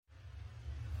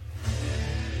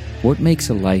What makes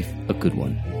a life a good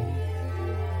one?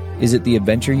 Is it the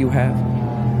adventure you have?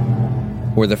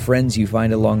 Or the friends you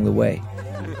find along the way?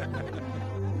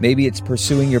 Maybe it's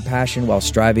pursuing your passion while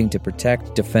striving to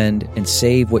protect, defend, and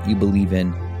save what you believe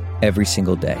in every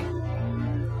single day.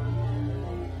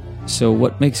 So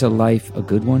what makes a life a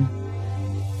good one?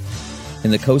 In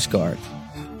the Coast Guard,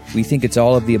 we think it's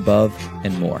all of the above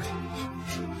and more.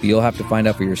 But you'll have to find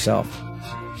out for yourself.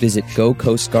 Visit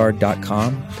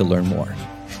gocoastguard.com to learn more.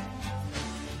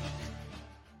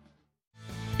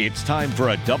 It's time for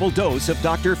a double dose of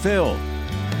Dr. Phil.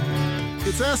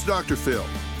 It's Ask Dr. Phil.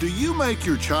 Do you make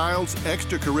your child's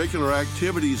extracurricular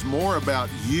activities more about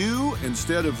you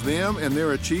instead of them and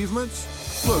their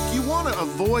achievements? Look, you want to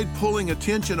avoid pulling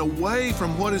attention away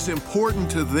from what is important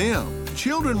to them.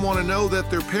 Children want to know that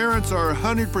their parents are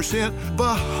 100%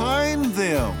 behind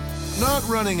them, not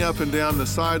running up and down the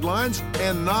sidelines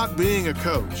and not being a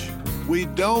coach. We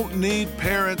don't need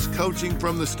parents coaching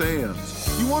from the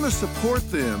stands. You want to support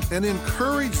them and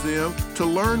encourage them to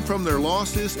learn from their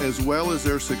losses as well as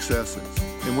their successes.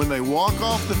 And when they walk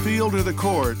off the field or the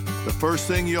court, the first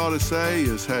thing you ought to say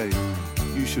is, hey,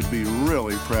 you should be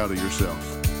really proud of yourself.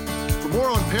 For more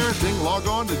on parenting, log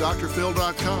on to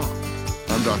drphil.com.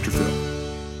 I'm Dr.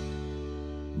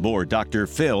 Phil. More Dr.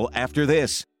 Phil after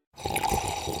this.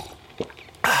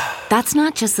 That's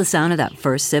not just the sound of that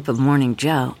first sip of Morning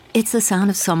Joe. It's the sound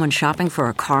of someone shopping for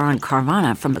a car on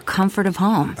Carvana from the comfort of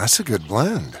home. That's a good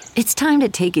blend. It's time to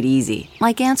take it easy,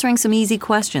 like answering some easy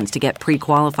questions to get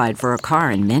pre-qualified for a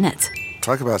car in minutes.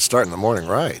 Talk about starting the morning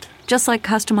right. Just like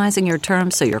customizing your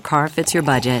terms so your car fits your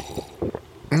budget.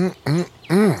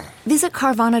 Visit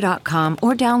Carvana.com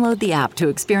or download the app to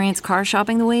experience car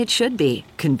shopping the way it should be.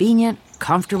 Convenient,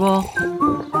 comfortable.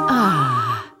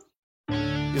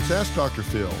 It's Ask Dr.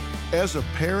 Phil. As a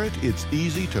parent, it's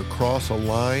easy to cross a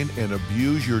line and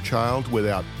abuse your child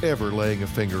without ever laying a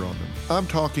finger on them. I'm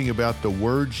talking about the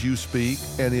words you speak,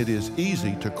 and it is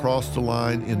easy to cross the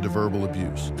line into verbal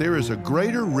abuse. There is a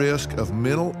greater risk of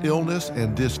mental illness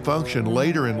and dysfunction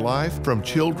later in life from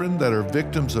children that are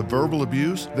victims of verbal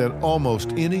abuse than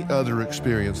almost any other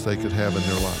experience they could have in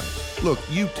their lives. Look,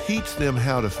 you teach them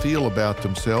how to feel about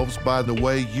themselves by the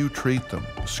way you treat them.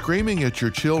 Screaming at your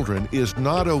children is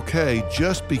not okay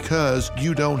just because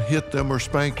you don't hit them or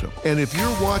spank them. And if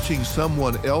you're watching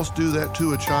someone else do that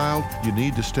to a child, you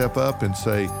need to step up and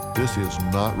say, this is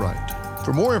not right.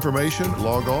 For more information,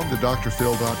 log on to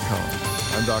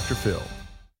drphil.com. I'm Dr. Phil.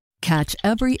 Catch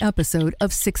every episode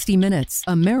of 60 Minutes,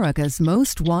 America's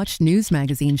most watched news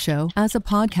magazine show, as a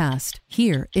podcast.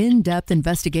 Hear in-depth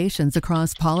investigations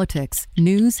across politics,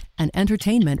 news, and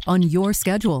entertainment on your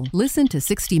schedule. Listen to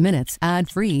 60 Minutes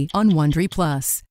ad-free on Wondery Plus.